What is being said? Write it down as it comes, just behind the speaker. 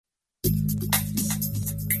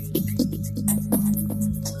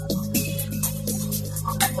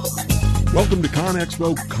Welcome to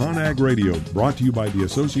ConExpo ConAg Radio, brought to you by the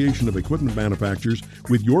Association of Equipment Manufacturers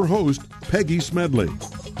with your host, Peggy Smedley.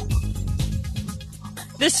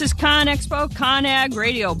 This is ConExpo ConAg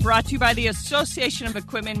Radio, brought to you by the Association of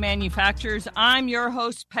Equipment Manufacturers. I'm your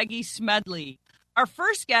host, Peggy Smedley. Our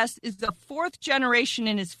first guest is the fourth generation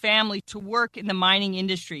in his family to work in the mining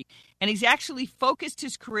industry, and he's actually focused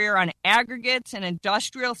his career on aggregates and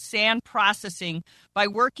industrial sand processing by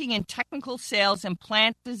working in technical sales and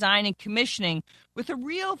plant design and commissioning with a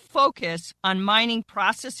real focus on mining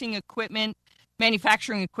processing equipment,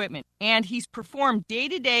 manufacturing equipment. And he's performed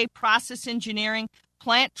day-to-day process engineering,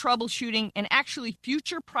 plant troubleshooting, and actually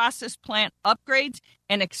future process plant upgrades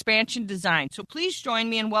and expansion design. So please join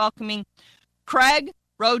me in welcoming Craig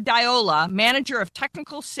Rodiola, Manager of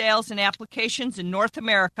Technical Sales and Applications in North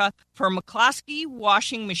America for McCloskey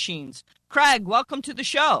Washing Machines. Craig, welcome to the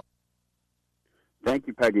show. Thank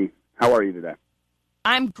you, Peggy. How are you today?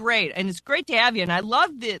 I'm great, and it's great to have you. And I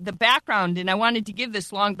love the background, and I wanted to give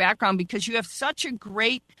this long background because you have such a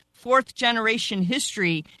great fourth-generation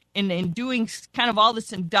history in doing kind of all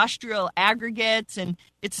this industrial aggregates, and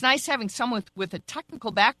it's nice having someone with a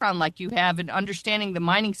technical background like you have and understanding the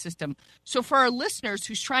mining system. So for our listeners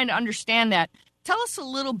who's trying to understand that, tell us a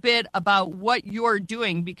little bit about what you're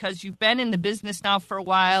doing, because you've been in the business now for a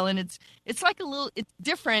while, and it's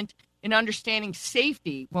different in understanding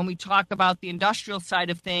safety when we talk about the industrial side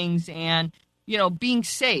of things and, you know, being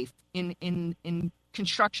safe in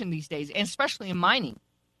construction these days, and especially in mining.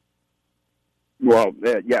 Well,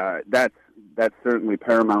 yeah, that's certainly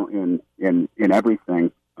paramount in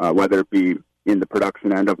everything, whether it be in the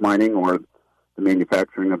production end of mining or the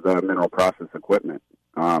manufacturing of the mineral process equipment.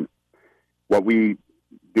 What we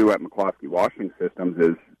do at McCloskey Washing Systems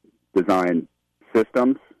is design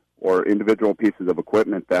systems or individual pieces of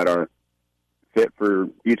equipment that are fit for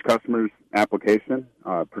each customer's application,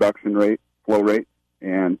 production rate, flow rate,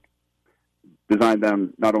 and design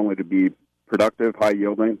them not only to be productive, high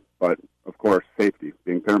yielding, but of course, safety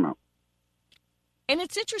being paramount. And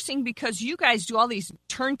it's interesting because you guys do all these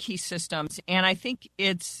turnkey systems, and I think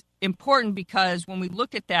it's important because when we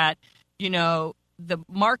look at that, you know, the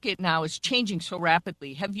market now is changing so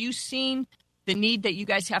rapidly. Have you seen the need that you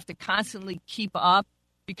guys have to constantly keep up?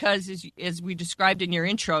 Because as we described in your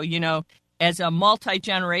intro, you know, as a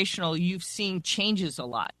multi-generational, you've seen changes a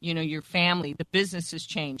lot. You know, your family, the business has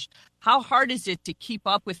changed. How hard is it to keep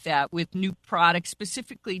up with that, with new products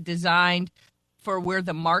specifically designed for where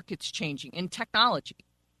the market's changing in technology?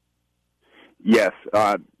 Yes,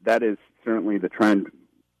 that is certainly the trend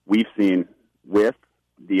we've seen with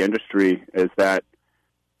the industry, is that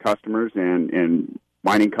customers and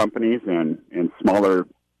mining companies and smaller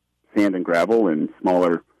sand and gravel and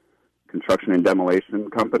smaller construction and demolition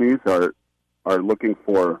companies are looking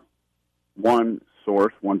for one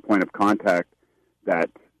source, one point of contact that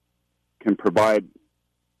can provide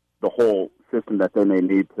the whole system that they may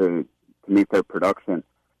need to meet their production.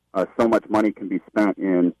 So much money can be spent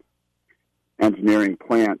in engineering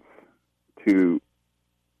plants to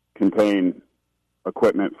contain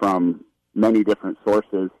equipment from many different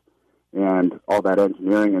sources, and all that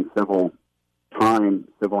engineering and civil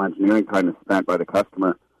engineering time is spent by the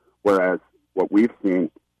customer, whereas what we've seen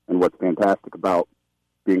and what's fantastic about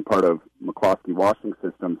being part of McCloskey Washing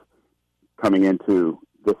Systems coming into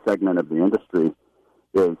this segment of the industry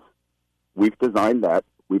is we've designed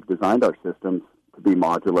our systems to be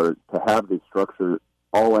modular, to have the structure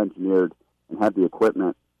all engineered and have the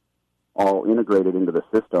equipment all integrated into the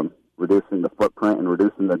system, reducing the footprint and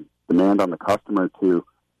reducing the demand on the customer to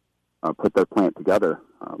put their plant together.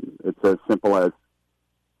 It's as simple as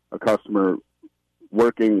a customer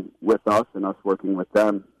working with us and us working with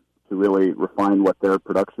them to really refine what their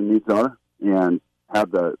production needs are and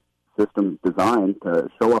have the system designed to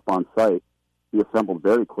show up on site, be assembled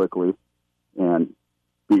very quickly, and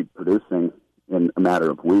be producing in a matter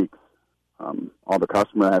of weeks. All the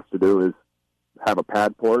customer has to do is have a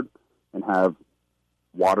pad poured and have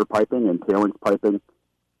water piping and tailings piping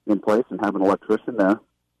in place and have an electrician there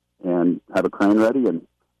and have a crane ready, and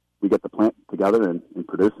we get the plant together and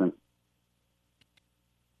producing.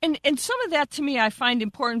 And some of that, to me, I find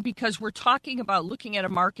important because we're talking about looking at a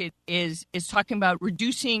market is talking about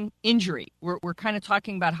reducing injury. We're kind of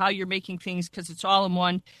talking about how you're making things, because it's all in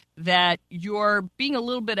one, that you're being a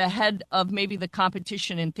little bit ahead of maybe the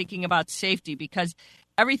competition and thinking about safety, because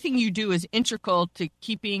everything you do is integral to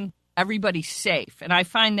keeping everybody safe. And I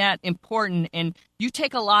find that important. And you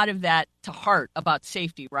take a lot of that to heart about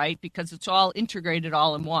safety, right? Because it's all integrated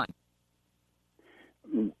all in one.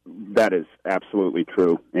 That is absolutely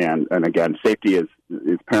true, and again, safety is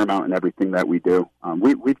paramount in everything that we do.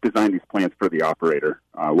 We've designed these plants for the operator.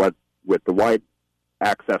 with the wide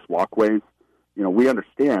access walkways, we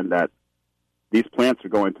understand that these plants are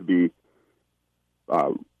going to be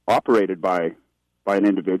operated by an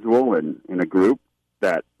individual and in a group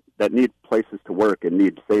that need places to work and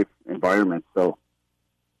need safe environments. So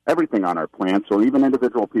everything on our plants, or even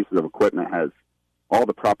individual pieces of equipment, has all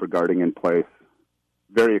the proper guarding in place,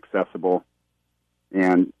 very accessible,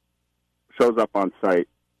 and shows up on site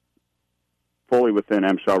fully within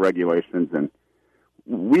MSHA regulations. And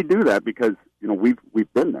we do that because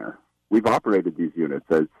we've been there. We've operated these units.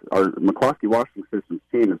 As our McCloskey Washing Systems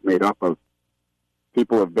team is made up of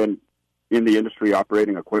people who have been in the industry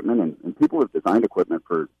operating equipment, and people have designed equipment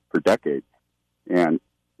for decades. And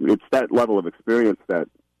it's that level of experience that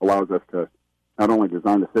allows us to not only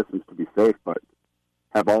design the systems to be safe, but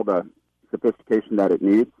have all the sophistication that it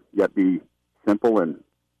needs, yet be simple and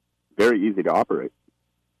very easy to operate.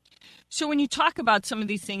 So when you talk about some of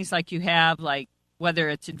these things like you have, like whether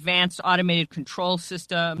it's advanced automated control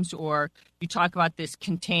systems or you talk about this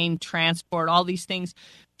contained transport, all these things,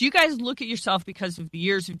 do you guys look at yourself because of the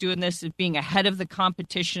years of doing this as being ahead of the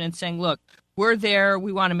competition and saying, look, we're there,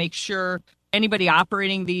 we want to make sure anybody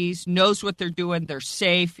operating these knows what they're doing, they're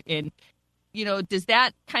safe, and does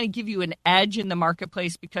that kind of give you an edge in the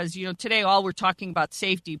marketplace? Because, today all we're talking about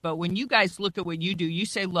safety, but when you guys look at what you do, you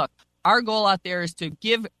say, look, our goal out there is to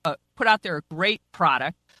put out there a great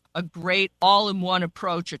product, a great all-in-one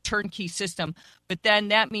approach, a turnkey system. But then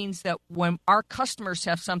that means that when our customers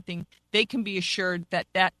have something, they can be assured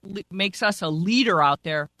that makes us a leader out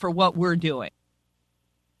there for what we're doing.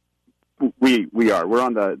 We are. We're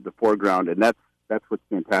on the foreground, and that's what's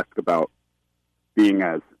fantastic about being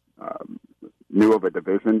as new of a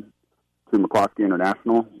division to McCloskey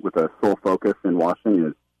International with a sole focus in washing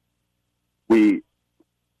is we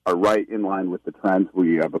are right in line with the trends.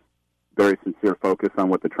 We have a very sincere focus on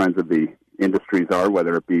what the trends of the industries are,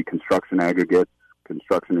 whether it be construction aggregates,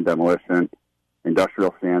 construction and demolition,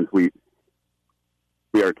 industrial sands. We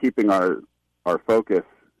are keeping our focus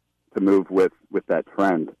to move with that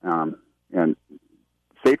trend. And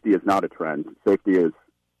safety is not a trend. Safety is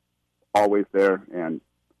always there, and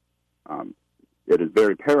it is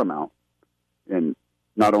very paramount in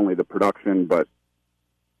not only the production, but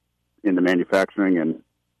in the manufacturing and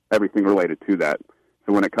everything related to that.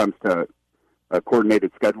 So when it comes to a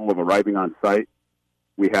coordinated schedule of arriving on site,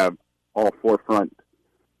 we have all forefront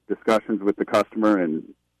discussions with the customer and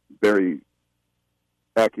very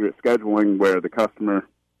accurate scheduling where the customer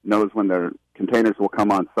knows when their containers will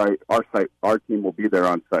come on site. Our team will be there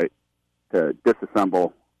on site to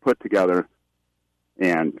disassemble, put together,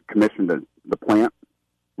 and commission the plant.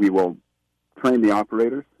 We will train the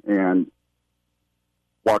operators and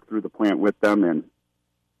walk through the plant with them, and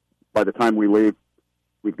by the time we leave,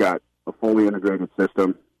 we've got a fully integrated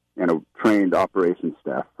system and a trained operations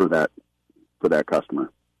staff for that customer.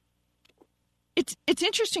 It's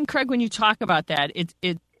interesting, Craig, when you talk about that.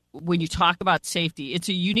 When you talk about safety, it's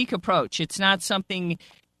a unique approach. It's not something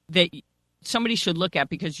that somebody should look at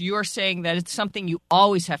because you're saying that it's something you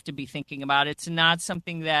always have to be thinking about. It's not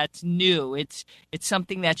something that's new. It's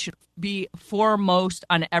something that should be foremost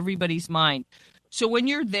on everybody's mind. So when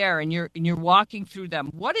you're there and you're walking through them,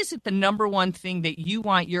 what is it the number one thing that you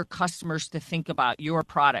want your customers to think about your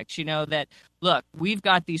products? That, look, we've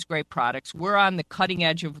got these great products. We're on the cutting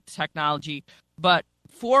edge of technology, but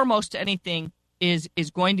foremost to anything is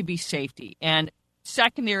going to be safety. And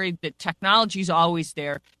secondary, the technology is always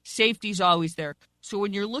there. Safety is always there. So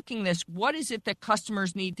when you're looking at this, what is it that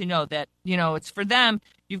customers need to know that, it's for them,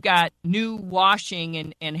 you've got new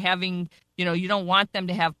washing and having, you don't want them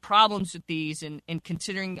to have problems with these and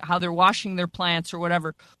considering how they're washing their plants or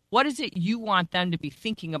whatever. What is it you want them to be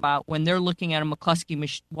thinking about when they're looking at a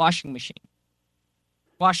McCloskey washing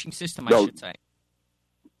system, I should say?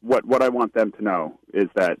 What I want them to know is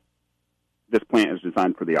that this plant is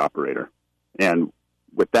designed for the operator. And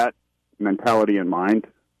with that mentality in mind,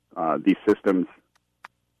 these systems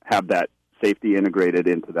have that safety integrated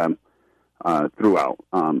into them throughout.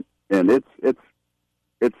 And it's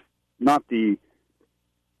not the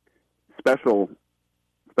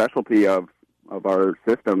specialty of our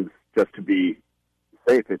systems just to be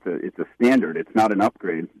safe. It's a standard. It's not an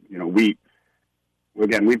upgrade. We've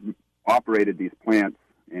operated these plants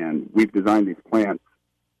and we've designed these plants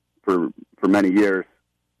for many years.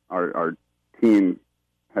 Our team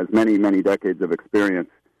has many, many decades of experience,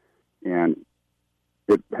 and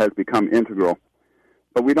it has become integral.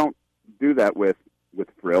 But we don't do that with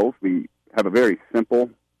frills. We have a very simple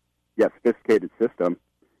yet sophisticated system,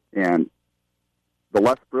 and the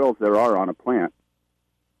less frills there are on a plant,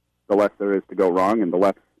 the less there is to go wrong and the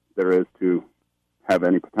less there is to have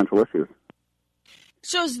any potential issues.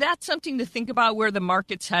 So is that something to think about where the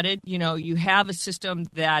market's headed? You know, you have a system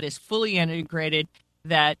that is fully integrated,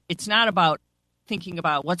 that it's not about thinking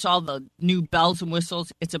about what's all the new bells and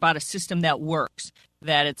whistles. It's about a system that works,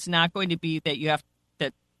 that it's not going to be that you have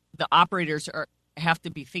that the operators have to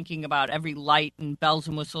be thinking about every light and bells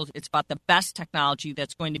and whistles. It's about the best technology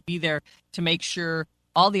that's going to be there to make sure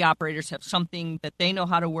all the operators have something that they know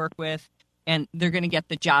how to work with, and they're going to get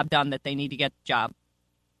the job done that they need to get the job.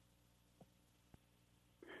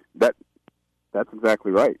 That's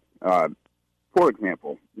exactly right. For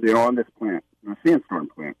example, you know, on this plant, a Sandstorm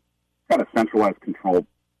plant, it's got a centralized control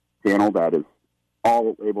panel that is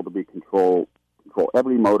all able to be control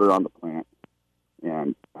every motor on the plant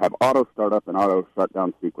and have auto startup and auto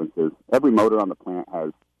shutdown sequences. Every motor on the plant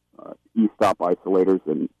has e-stop isolators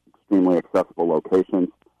in extremely accessible locations.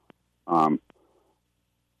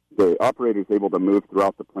 The operator is able to move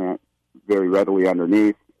throughout the plant very readily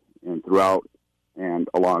underneath and throughout and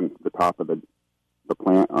along the top of the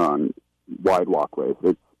plant on wide walkways.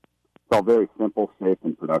 It's all very simple, safe,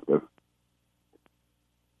 and productive.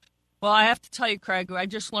 Well, I have to tell you, Craig, I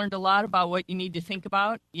just learned a lot about what you need to think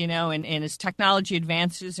about, you know, and as technology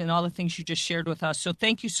advances and all the things you just shared with us. So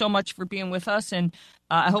thank you so much for being with us, and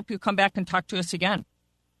I hope you'll come back and talk to us again.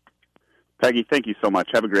 Peggy, thank you so much.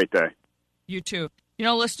 Have a great day. You too. You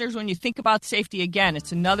know, listeners, when you think about safety, again,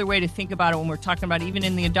 it's another way to think about it when we're talking about even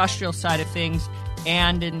in the industrial side of things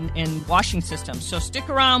and in washing systems. So stick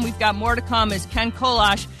around. We've got more to come as Ken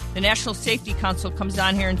Kolash, the National Safety Council, comes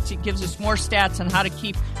on here and gives us more stats on how to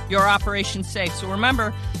keep your operation safe. So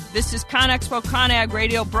remember, this is ConExpo ConAg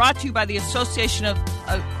Radio, brought to you by the Association of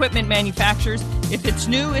Equipment Manufacturers. If it's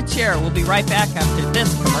new, it's here. We'll be right back after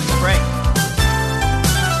this commercial break.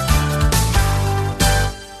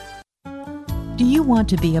 Do you want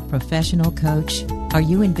to be a professional coach? Are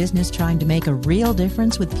you in business trying to make a real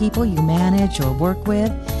difference with people you manage or work with?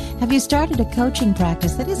 Have you started a coaching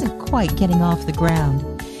practice that isn't quite getting off the ground?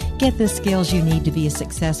 Get the skills you need to be a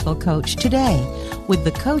successful coach today with the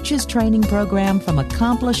Coaches Training Program from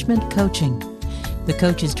Accomplishment Coaching. The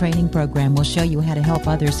Coaches Training Program will show you how to help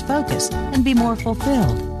others focus and be more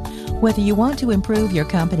fulfilled. Whether you want to improve your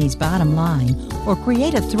company's bottom line or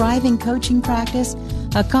create a thriving coaching practice,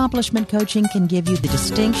 Accomplishment Coaching can give you the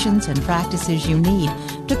distinctions and practices you need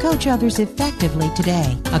to coach others effectively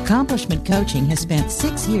today. Accomplishment Coaching has spent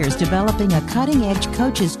 6 years developing a cutting-edge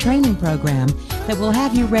coaches training program that will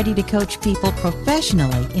have you ready to coach people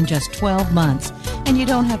professionally in just 12 months, and you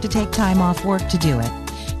don't have to take time off work to do it.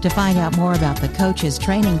 To find out more about the Coaches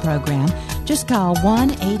Training Program, just call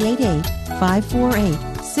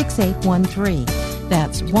 1-888-548-6813.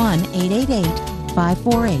 That's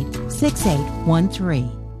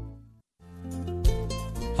 1-888-548-6813.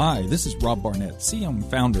 Hi, this is Rob Barnett, CEO and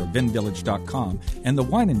founder of VinVillage.com and the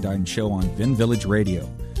Wine and Dine Show on VinVillage Radio.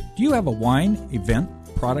 Do you have a wine, event,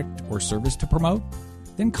 product, or service to promote?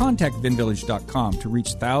 Then contact VinVillage.com to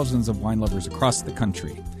reach thousands of wine lovers across the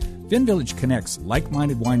country. VinVillage connects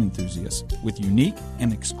like-minded wine enthusiasts with unique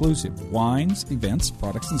and exclusive wines, events,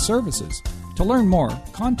 products, and services. To learn more,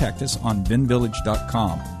 contact us on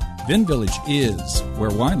VinVillage.com. VinVillage is where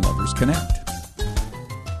wine lovers connect.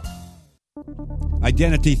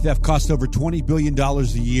 Identity theft costs over $20 billion a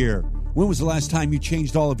year. When was the last time you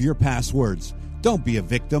changed all of your passwords? Don't be a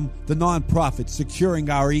victim. The nonprofit Securing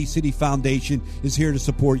Our eCity Foundation is here to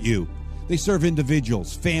support you. They serve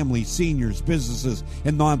individuals, families, seniors, businesses,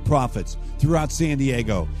 and nonprofits throughout San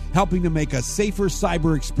Diego, helping to make a safer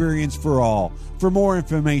cyber experience for all. For more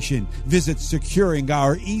information, visit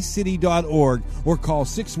securingourecity.org or call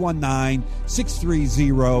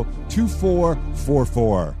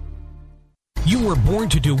 619-630-2444. You were born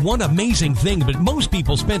to do one amazing thing, but most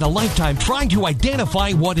people spend a lifetime trying to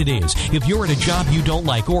identify what it is. If you're at a job you don't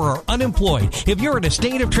like or are unemployed, if you're in a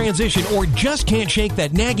state of transition or just can't shake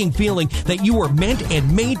that nagging feeling that you were meant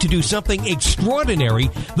and made to do something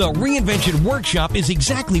extraordinary, the Reinvention Workshop is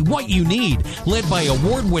exactly what you need. Led by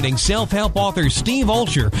award-winning self-help author Steve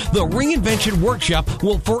Olsher, the Reinvention Workshop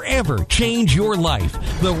will forever change your life.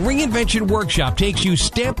 The Reinvention Workshop takes you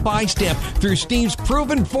step by step through Steve's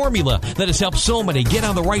proven formula that has helped so many get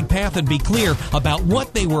on the right path and be clear about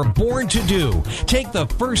what they were born to do. Take the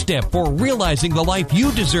first step for realizing the life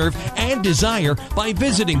you deserve and desire by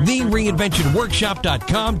visiting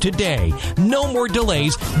thereinventionworkshop.com today. No more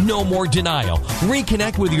delays, no more denial.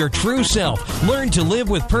 Reconnect with your true self. Learn to live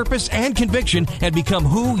with purpose and conviction and become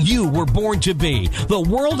who you were born to be. The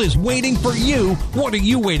world is waiting for you. What are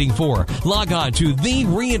you waiting for? Log on to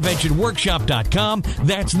thereinventionworkshop.com.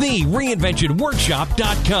 That's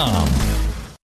thereinventionworkshop.com.